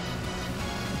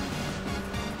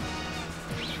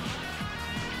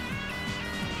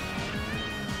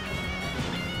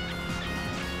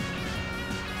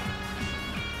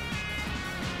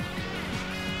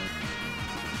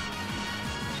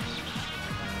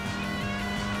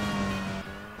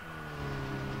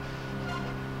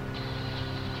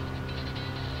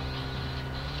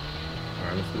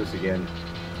 Let's do this again.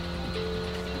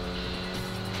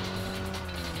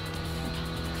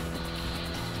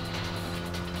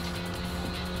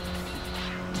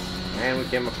 And we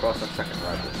came across a second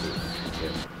rifle too.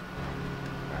 Good.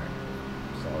 Alright.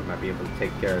 So we might be able to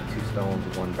take care of 2 stones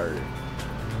with 1 bird.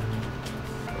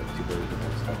 Or 2 birds with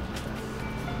 1 stone.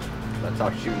 That's how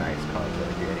Shoe Knight's called, but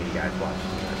if any of you guys watch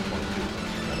Shoe Knight's 22,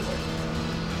 by the way.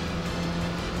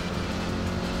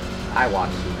 I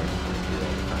watch Shoe Knight's 22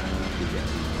 all the time.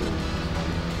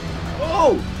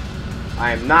 Oh!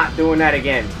 I am not doing that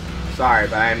again. Sorry,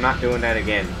 but I am not doing that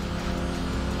again.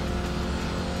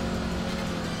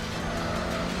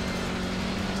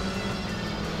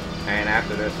 And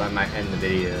after this, I might end the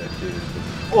video too.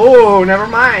 Oh, never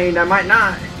mind. I might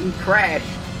not. He crashed.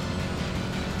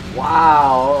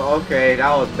 Wow. Okay,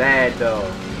 that was bad though.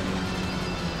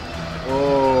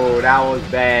 Oh, that was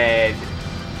bad.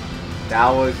 That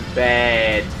was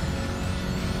bad.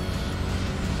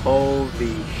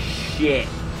 Holy shit.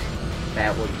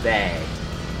 That was bad.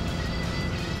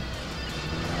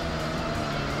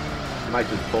 might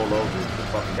just pull over. The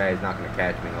fucking guy is not gonna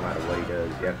catch me no matter what he does.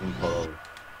 You have to pull over.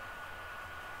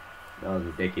 That was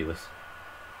ridiculous.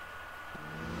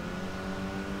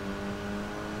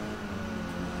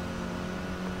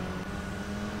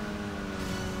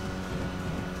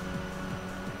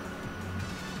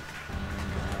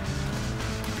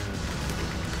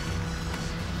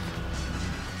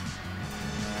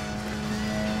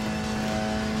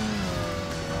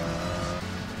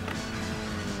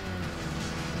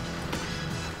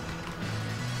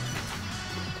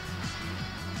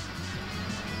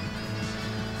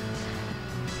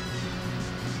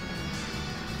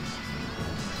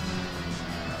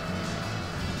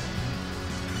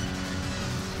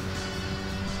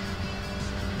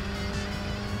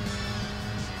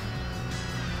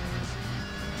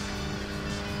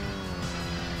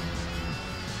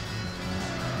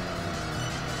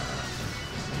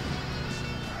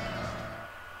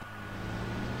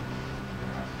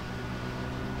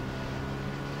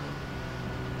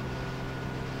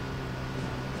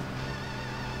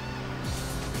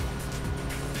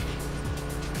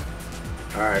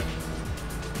 Alright.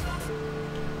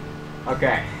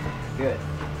 Okay. Good.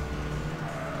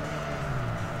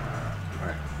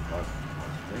 Alright.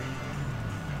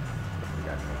 We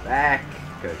gotta go back.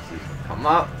 Because he's gonna come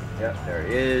up. Yep, there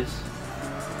he is.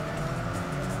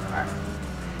 Alright.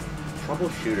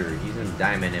 Troubleshooter using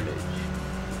diamond image.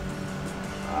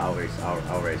 I'll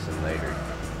race him later.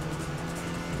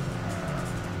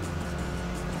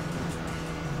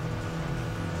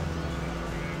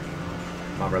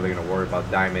 I'm not really gonna worry about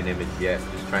diamond image yet.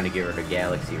 Just trying to get rid of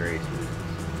galaxy racers.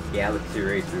 Galaxy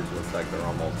racers looks like they're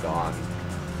almost gone.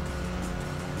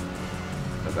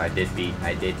 Because I did beat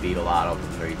a lot of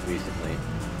them recently,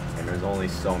 and there's only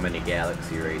so many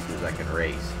galaxy racers I can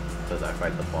race until I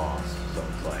fight the boss. So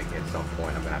it's like at some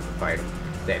point I'm gonna have to fight him.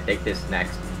 I think this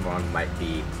next one might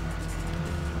be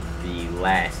the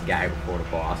last guy before the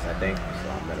boss, I think. So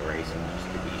I'm gonna race him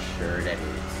just to be sure that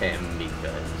it's him,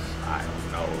 because I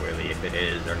don't know really if it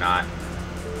is or not.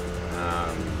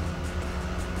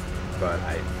 But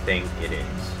I think it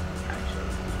is,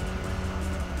 actually.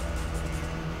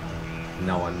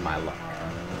 Knowing my luck.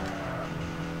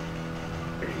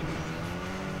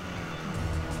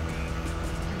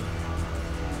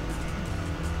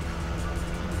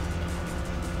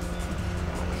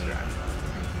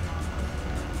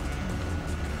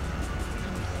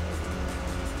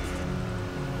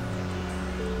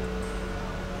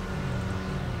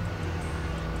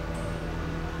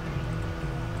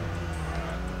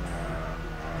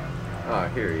 Oh,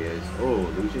 here he is. Oh,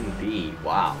 Illusion B.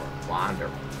 Wow,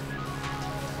 wonderful.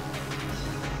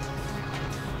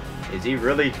 Is he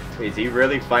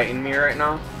really fighting me right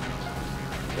now?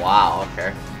 Wow,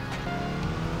 okay.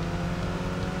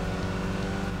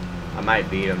 I might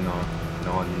beat him though,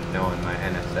 knowing my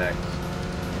NSX.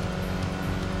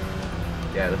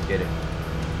 Yeah, let's get it.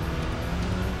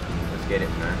 Let's get it,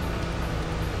 man.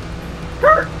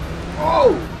 Kurt!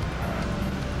 Oh!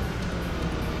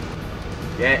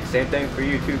 Yeah, same thing for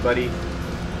you too, buddy.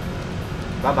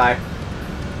 Bye-bye.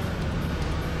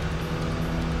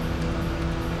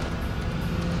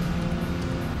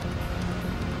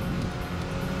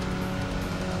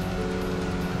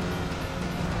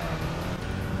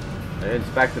 I didn't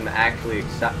expect him to actually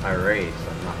accept my race.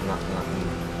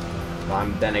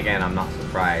 Then again, I'm not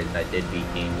surprised. I did beat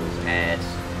Angel's ass,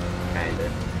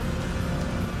 kinda.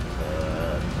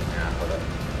 Yeah, hold up.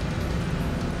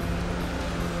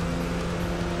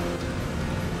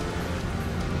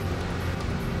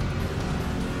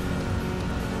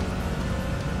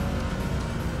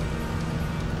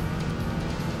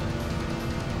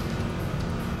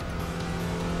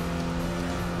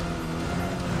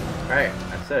 Alright,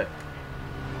 that's it.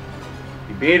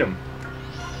 You beat him.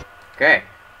 Okay.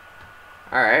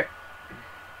 Alright.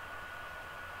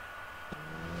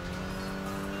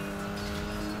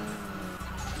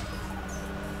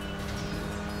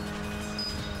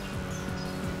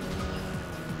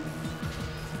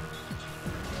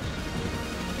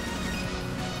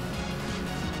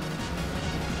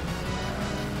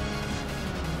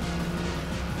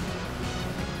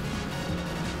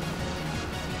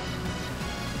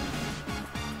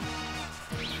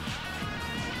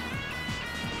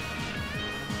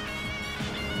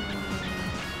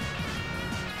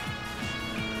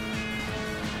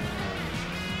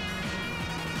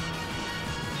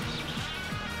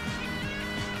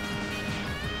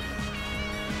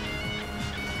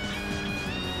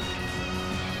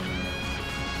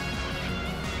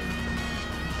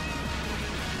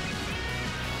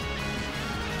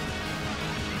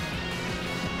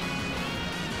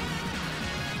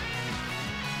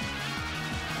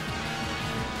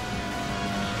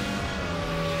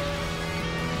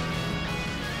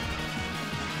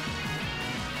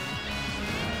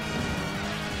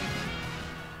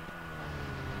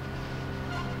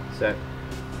 Set.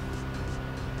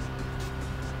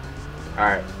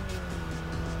 Alright.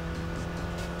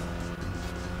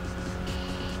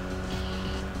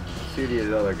 Let's see who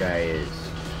this other guy is.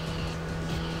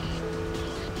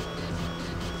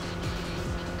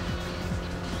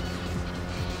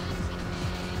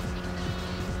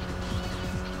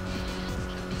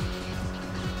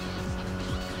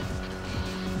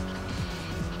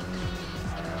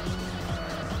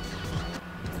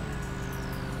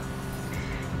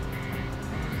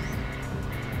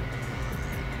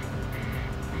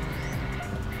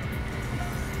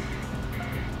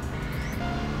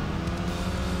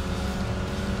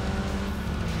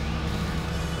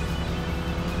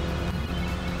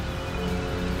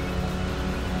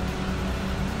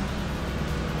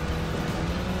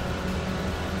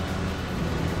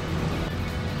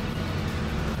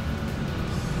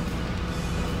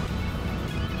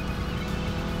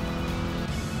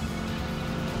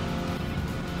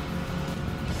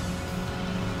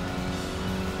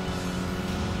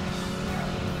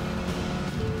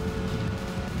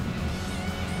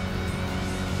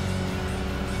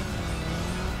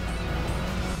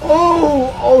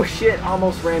 Oh shit,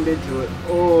 almost rammed into it.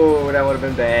 Oh, that would have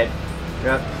been bad.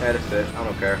 Yep, that's it. I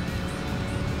don't care.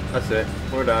 That's it.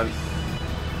 We're done.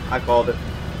 I called it.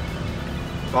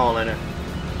 Calling it.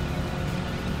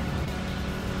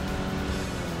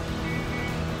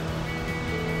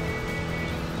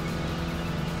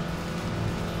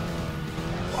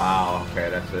 Wow, okay,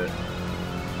 that's it.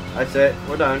 That's it.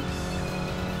 We're done.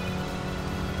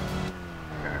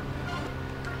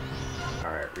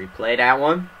 Replay that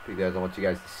one because I want you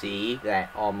guys to see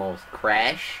that almost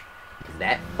crash. Because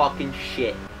that fucking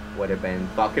shit would have been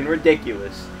fucking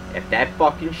ridiculous. If that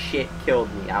fucking shit killed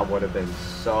me, I would have been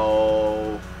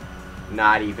so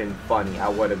not even funny. I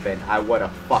would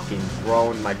have fucking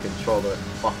thrown my controller at the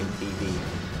fucking TV.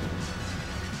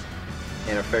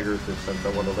 In a figurative sense, I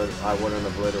wouldn't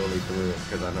have literally threw it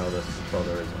because I know this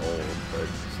controller is old, but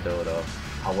still though,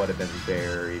 I would have been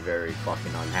very, very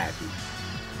fucking unhappy.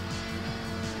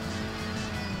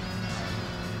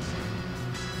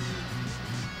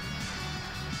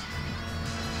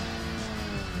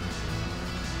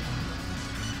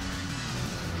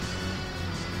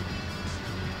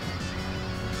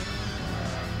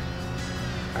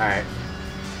 Alright.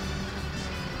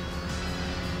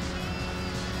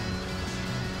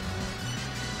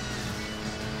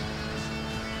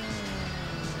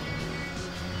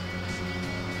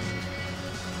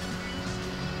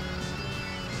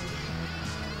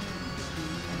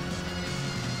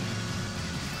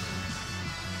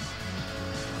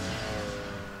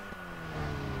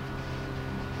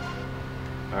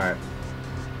 Alright.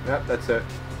 Yep, that's it.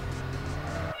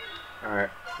 Alright.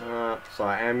 So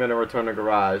I am going to return to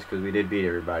garage because we did beat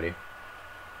everybody.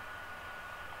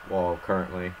 Well,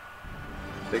 currently.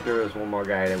 I think there is one more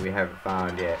guy that we haven't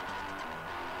found yet.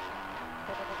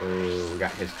 Ooh, we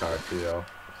got his car too though.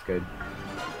 That's good.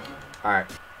 Alright.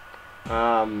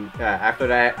 Yeah, after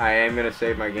that I am going to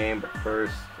save my game, but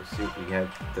first let's see what we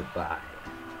have to buy.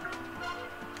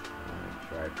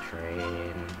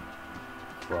 Drivetrain.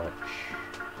 Clutch.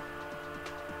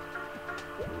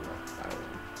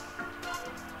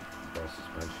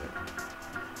 Suspension.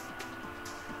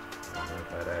 I'm gonna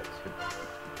buy that too.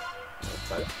 Let's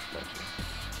buy suspension.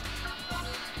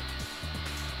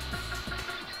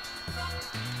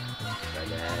 Buy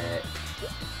that.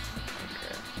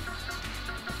 Okay.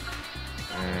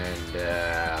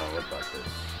 And what about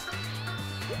this?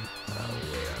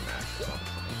 Wait on that.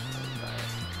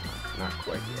 Not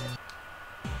quite yet.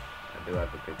 I do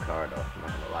have a good car though, I'm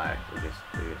not gonna lie. They're just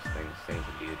things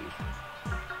of beauty.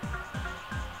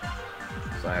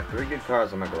 So I have 3 good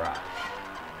cars in my garage.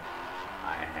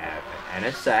 I have an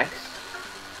NSX.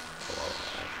 Well,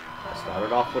 I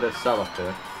started off with a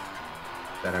Celica.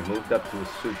 Then I moved up to a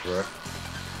Supra.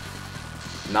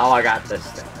 Now I got this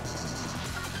thing.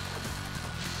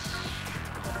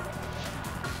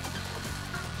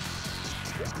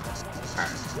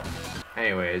 Alright.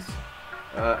 Anyways.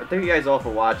 Thank you guys all for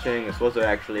watching. This was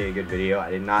actually a good video. I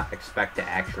did not expect to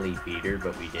actually beat her,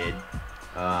 but we did.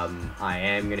 I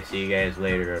am going to see you guys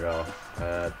later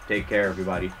though. Take care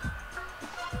everybody.